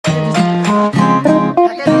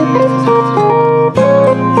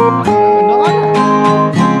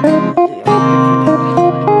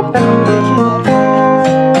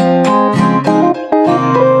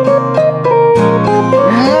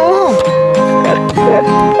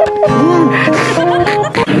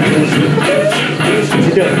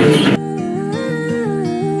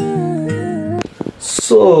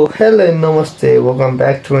hello नमस्ते welcome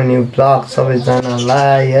back to my new blog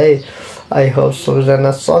सबैजनालाई है आई होप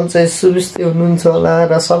सबैजना सन्चै सुविस्ती हुनुहुन्छ होला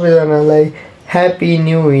र सबैजनालाई ह्यापी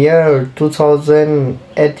न्यू इयर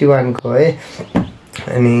 2081 को है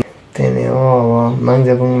अनि त्यही नै हो अब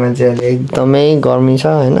माङजाबुङमा चाहिँ अहिले एकदमै गर्मी छ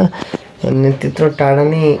हैन अनि त्यत्रो टाढा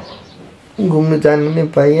नै घुम्न जानु नै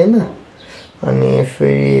पाइएन अनि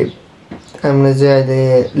फेरि हाम्रो चाहिँ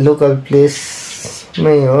अहिले लोकल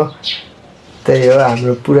प्लेसमै हो त्यही हो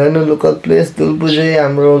हाम्रो पुरानो लोकल प्लेस दुलपुजे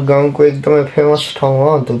हाम्रो गाउँको एकदमै फेमस ठाउँ हो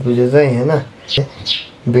दुलपुजे चाहिँ हैन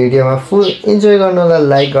भिडियोमा फुल इन्जोय गर्नु होला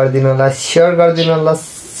लाइक गरिदिनु होला शेयर गरिदिनु होला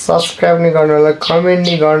सब्स्क्राइब नि गर्नु होला कमेन्ट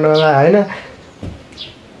नि गर्नु होला हैन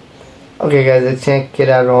ओके गाइज चाहिँ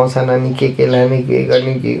केटाहरु आउँछन् अनि के लाने के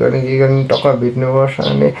गर्ने टक्क भेट्नुपर्छ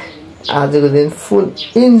अनि आजको दिन फुल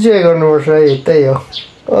इन्जोय गर्नुपर्छ है त्यही हो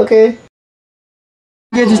ओके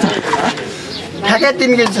ठ्याक्कै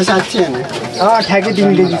 3 केजी छ साच्चै हैन ठ्याक्कै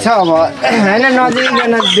 3 केजी छ अब हैन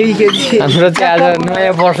नजिकैमा 2 केजी हाम्रो चाहिँ आज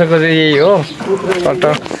नयाँ वर्षको चाहिँ यही हो पट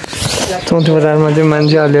चौथो बजारमा चाहिँ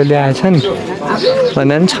मान्छे अलिअलि आएछन्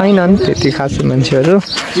भन्दा पनि छैनन् त्यति खास मान्छेहरू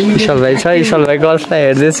इशल भाइ छ इशल भाइ गर्ल्सलाई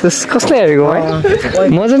हेर्दैछस् कसले हेरेको भाइ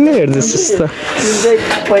मजा नै हेर्दैछस् त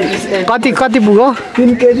कति पुग्यो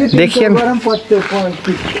 3 केजी देखिएन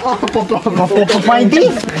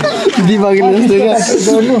दिवागले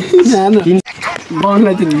जस्तो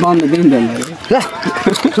के बन्द दिन ल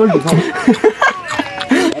छोड्नु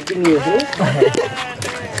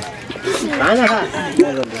खाना खा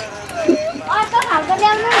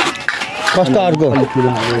कस्तो अर्को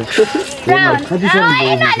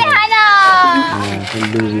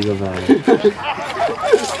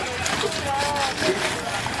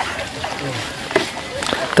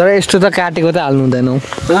तर यस्तो त काटेको त हाल्नु हुँदैन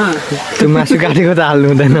त्यो मासु काटेको त हाल्नु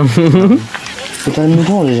हुँदैन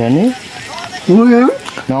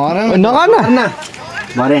नगर्न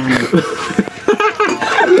भरे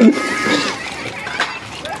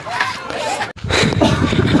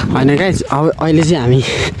होइन गाइस अब अहिले चाहिँ हामी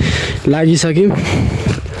लागिसक्यौँ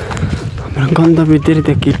हाम्रो गन्तव्यतिर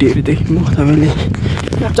त्यो केटीहरू देख्यौँ तपाईँले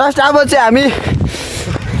जस्ट अब चाहिँ हामी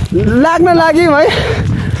लाग्न लाग्यौँ है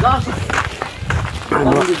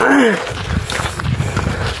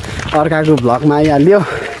अर्काको भ्लगमा आइहाल्यो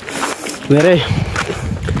धेरै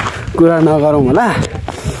कुरा नगरौँ होला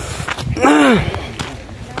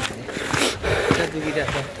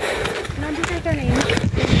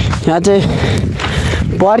यहाँ चाहिँ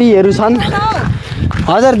परीहरू छन्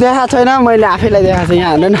हजुर देखाएको छैन मैले आफैलाई देखाएको छु यहाँ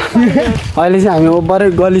हाल्दैन अहिले चाहिँ हामी ओभरै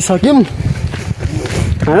गलिसक्यौँ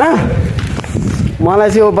होइन मलाई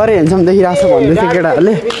चाहिँ ओभरै हेन्सम देखिरहेको छ भन्दै थियो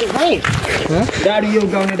केटाहरूले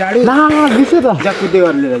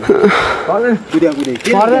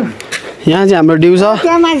यहाँ चाहिँ हाम्रो डिउ छ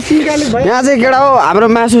यहाँ चाहिँ केटा हो हाम्रो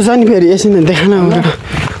मासु छ नि फेरि यसरी देखान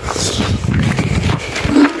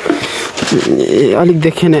अलिक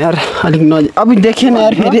देखेन यार अलिक नजिक अब देखेन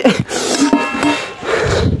यार फेरि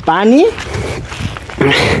पानी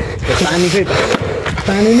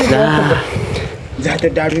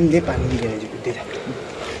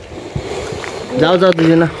जाऊ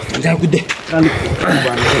दुईजना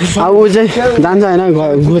अब ऊ चाहिँ जान्छ होइन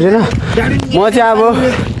घुरेर म चाहिँ अब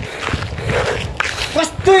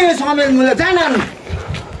कस्तो यो समय मुला जान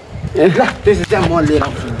ए ल त्यसो चाहिँ म लिएर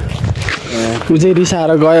आउँछु ऊ चाहिँ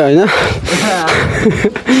रिसाएर गयो होइन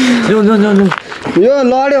यो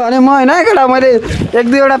लड्यो भने म होइन केटा मैले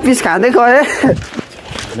 1-2वटा पिस खाँदै गएँ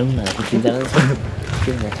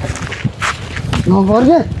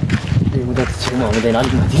नगर्ने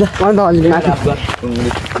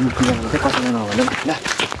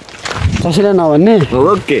कसैलाई नभन्ने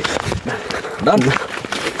ओके डन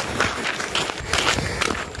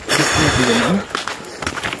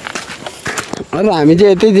अरू हामी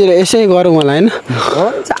चाहिँ यतैतिर यसै गरौँ होला होइन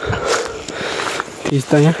तिस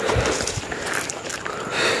त यहाँ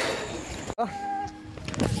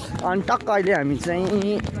अनि टक्क अहिले हामी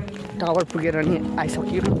चाहिँ टावर पुगेर नि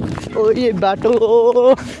आइसक्यौँ ओइ बाटो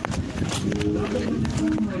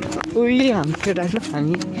उही हामी केटाहरू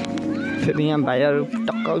हामी फेरि यहाँ भाइहरू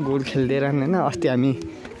टक्क गोल खेल्दै होइन अस्ति हामी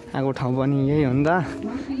आएको ठाउँ पनि यही हो नि त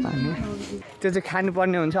अनि त्यो चाहिँ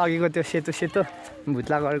खानुपर्ने हुन्छ अघिको त्यो सेतो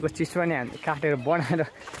भुत्ला गरेको चिज पनि हामीले काटेर बनाएर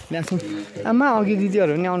ल्याउँछौँ आमा अघि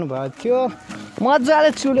दिदीहरू पनि आउनुभएको थियो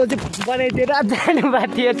मजाले चुलो चाहिँ बनाइदिएर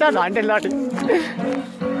जानुभएको थियो छ झन्डै लट्यो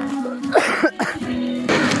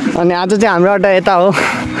अनि आज चाहिँ हाम्रो एउटा यता हो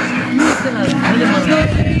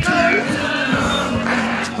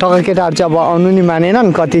टक्क केटाहरू चाहिँ अब आउनु नि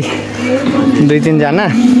मानेनन् कति 2-3 जना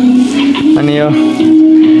अनि यो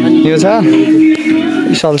छ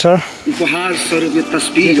विशाल सर उपहार स्वरूप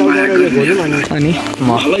तस्बिर अनि म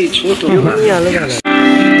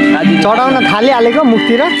चढाउन थालिहालेको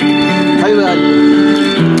मुखतिर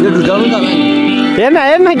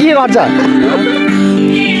हेर्न के गर्छ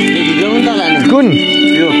कुन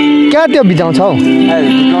क्या त्यो भिजाउँछौ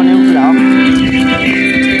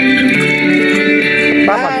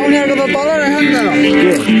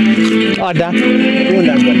अड्डा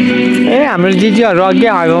ए हाम्रो दिदीहरू अघि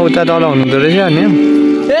आयो उता तल हुनुहुँदो रहेछ अनि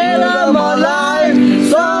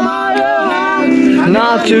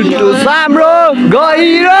नाचुटो साम्रो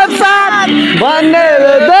गहिरो साथ भनेर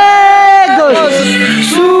देखोस्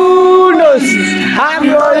सुनोस्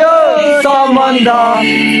हाम्रो यो सम्बन्ध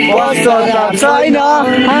पश्चाताप छैन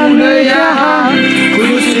हाम्रो यहाँ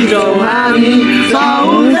खुसी छौँ हामी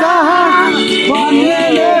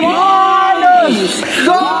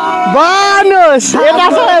भन्नुहोस् यता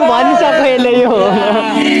सबै भनिसक्यो यसले यो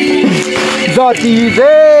जति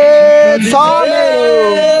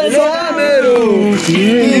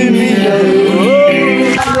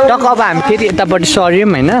टक्क अब हामी फेरि यतापट्टि सर्यौँ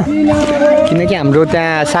होइन किनकि हाम्रो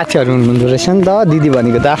त्यहाँ साथीहरू हुनुहुँदो रहेछ नि त दिदी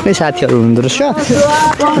भनेको त आफ्नै साथीहरू हुनुहुँदो रहेछ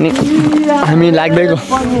अनि हामी लाग्दैको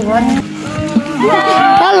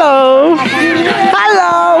हेलो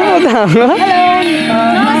हेलो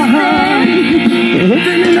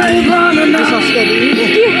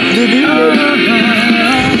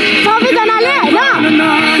सबैजनाले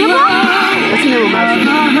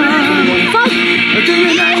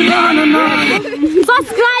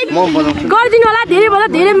सब्सक्राइब गरिदिनु होला धेरैभन्दा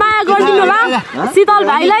धेरै माया गरिदिनु होला शीतल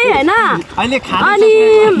भाइलाई होइन अनि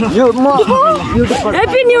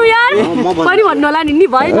ह्याप्पी न्यू इयर पनि भन्नु होला नि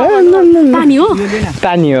भयो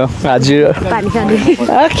पानी हो हजुर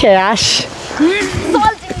ओके आश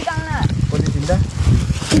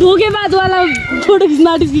ढोकेबाजवाला फोटो खिच्न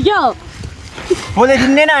आँटिस् कि क्या हो बोले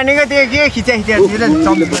दिँदैन भनेको त्यो के खिचा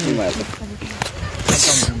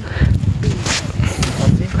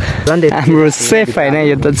हाम्रो सेफ होइन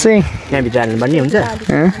यो त चाहिँ यहाँभित्र हाल्नुपर्ने हुन्छ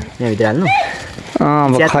यहाँभित्र हाल्नु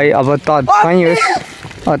अब खै अब त कहीँ होस्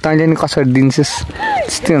तैँले नि कसरी दिन्छस्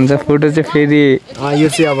त्यस्तै हुन्छ फोटो चाहिँ फेरि यो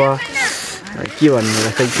चाहिँ अब के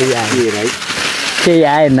भन्नु खै केही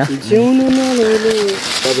आएन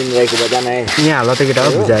यहाँ हाल त केटा हो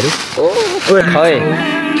भुजाहरू खै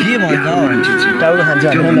के भन्छ टाउको खान्छ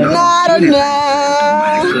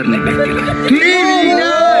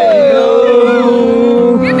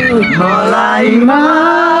मलाई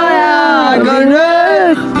माया गर्ने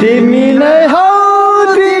तिमी नै हौ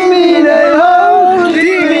तिमी नै हौ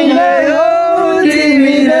तिमी नै हौ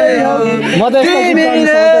तिमी नै हौ म त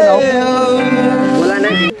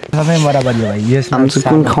सबै बराबर भाइ यसमा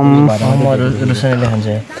कुन खम रोशनले खान्छ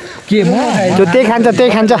के म त्यो त्यही खान्छ उदे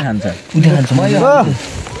खान्छ म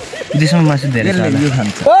त्यसमा मासु धेरै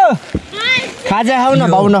खान्छ खाजा खाऊ न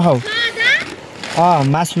भाउ नखाऊ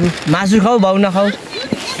मासु खाऊ भाउ नखाऊ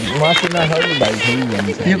मासु नखाऊ भाइ खाऊ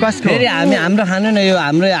यो कसको फेरि हाम्रो खानु न यो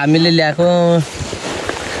हामीले ल्याएको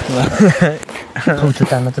खाउँछ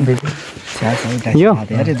तान त बेबी यो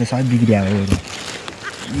अरे त सबै बिग्रिया हो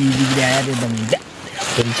बिग्रिया एकदम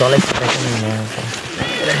चलाइ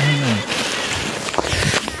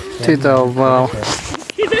त्यही त अब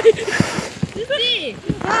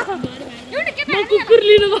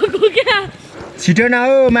छिटो न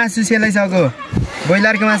हौ मासु सेलाइसक्यो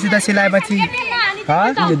ब्रोइलरको मासु त सेलाएपछि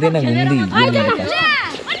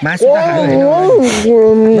मासु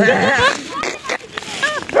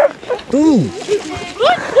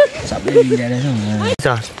त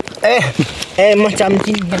ए म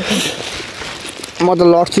चाम्ची म त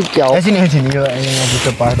लड्छु क्या हो एकछिन यो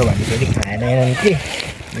बुट्टो पर्को भने फेरि खाएन के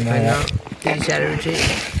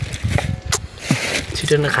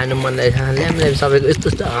छिटो नखानु मन लागेको ल्याम सबैको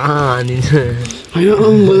यस्तो हानिन्छ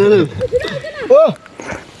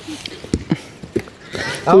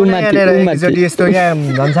एकचोटि यस्तो यहाँ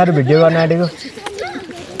धनसारो भिडियो गर्न आँटेको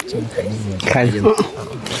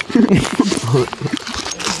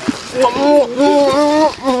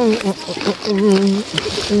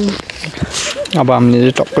अब हामीले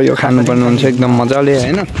चाहिँ टक्क यो खानुपर्ने हुन्छ एकदम मजाले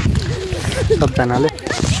होइन सबजनाले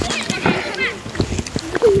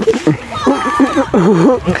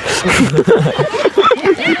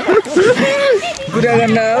कुरा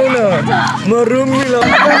गर्न आऊ न म रुम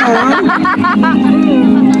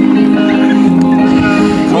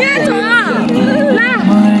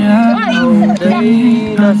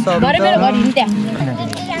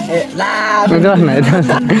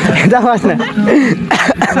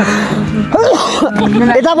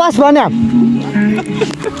यता बस भन्यो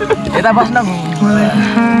यता बस्न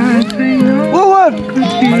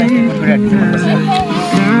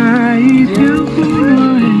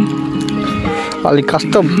अलिक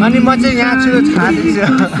कस्तो अनि म चाहिँ यहाँ छु खाँदैछु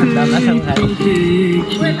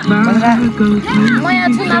म यहाँ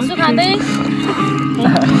छु मासु खाँदै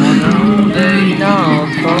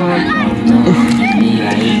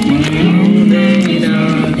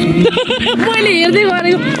मैले हेर्दै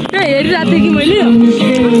गरेको त्यहाँ हेरिरहेको थिएँ कि मैले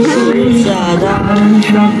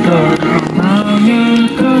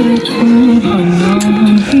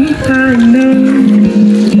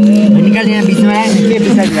निकाल यहाँ बिचमा आयो के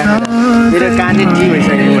बिसाइदिनु मेरो काने टी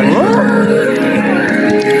भइसकेको हो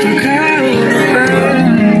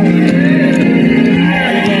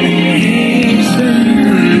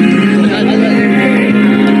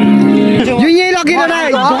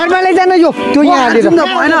घरमा लैजान यो त्यो यहाँ हालेर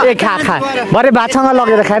ए खा भरे भातसँग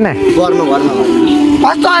लगेर खाएन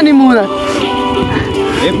कस्तो अनि मुख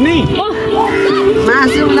हेप्ने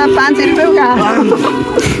मासुलाई 500 रुपियाँ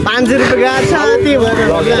 500 रुपियाँ साथी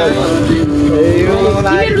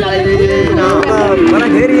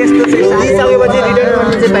फेरि यस्तो सकेपछि रिटर्न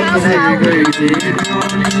गर्नु चाहिँ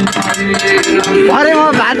अरे म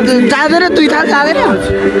भात चाँदैन 2 थाल चाँदैन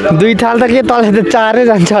 2 थाल त के तल त 4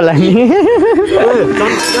 जान्छ होला नि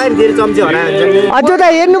चम्ची हरा त्यो त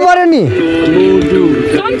हेर्नु पर्यो नि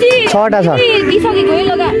चम्ची 6वटा छ दिइसकेको है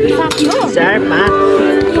लगा साथी हो 4 5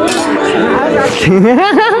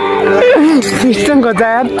 सिस्टमको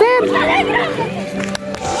चार के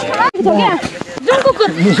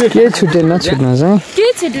छुटेन छुट्न चाहिँ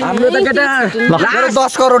हाम्रो त केटा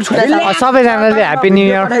 10 करोड छुटाइछ सबैजनाले ह्याप्पी न्यू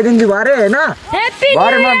इयर पठाइदिन्छु भरे हैन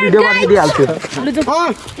भरे म भिडियो बनाइदिइहाल्छु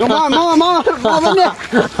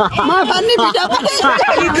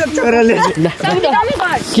छोराले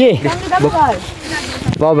के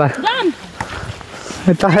बाबा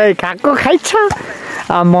तपाईँ खाएको खाइछ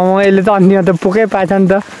मैले त अन्य त पुकै पाएछ नि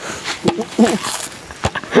त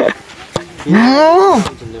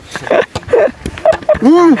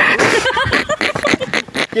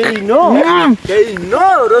केही नो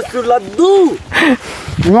रसुल लड्डु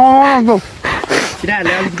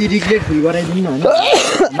छिराले अलिकति रिग्रेट फिल गराइदिनु न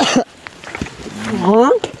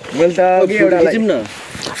मैले त अघि एउटा खिचौँ न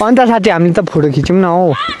अन्त साथी हामीले त फोटो खिचौँ न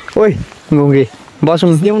हौ ओइ गुङ्गे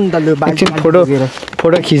बसौँ एकछिन फोटो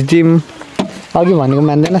खिचिदिउँ अघि भनेको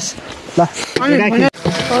मान्दैनस् ल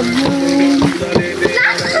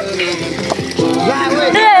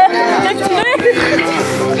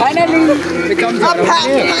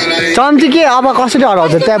चम्ची के अब कसरी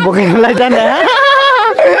हराउँछ त्यहाँ बोकेकोलाई जान्छ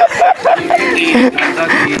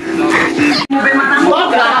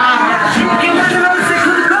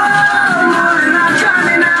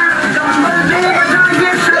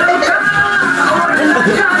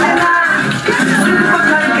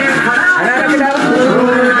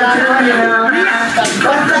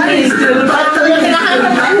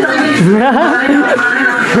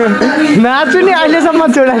नाच्नु नि अहिलेसम्म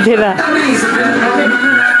छोडा थिएन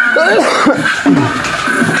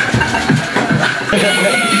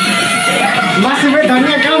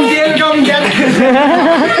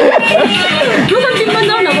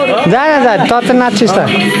जा त नाच्छिस् त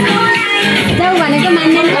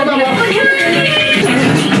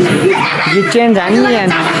गीत चेन्ज हान्ने ल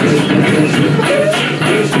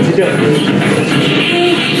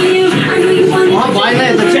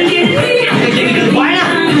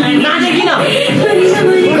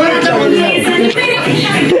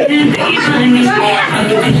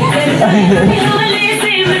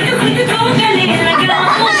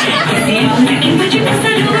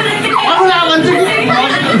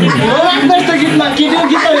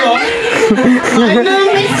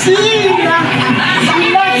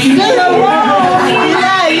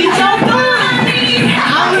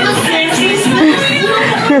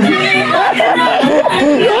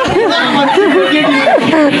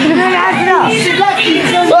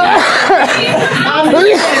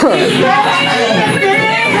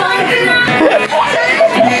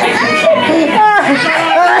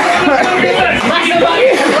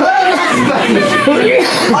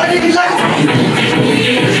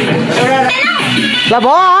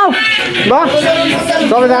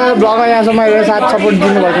सबैजनाले ब्लगमा यहाँसम्म हेरेर साथ सपोर्ट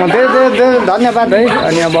दिनुभएकोमा धेरै धेरै धेरै धन्यवाद है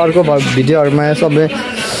अनि अब अर्को भिडियोहरूमा सबै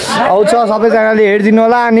आउँछ सबैजनाले हेरिदिनु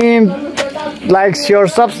होला अनि लाइक सेयर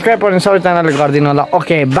सब्सक्राइब पनि सबैजनाले गरिदिनु होला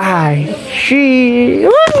ओके बाई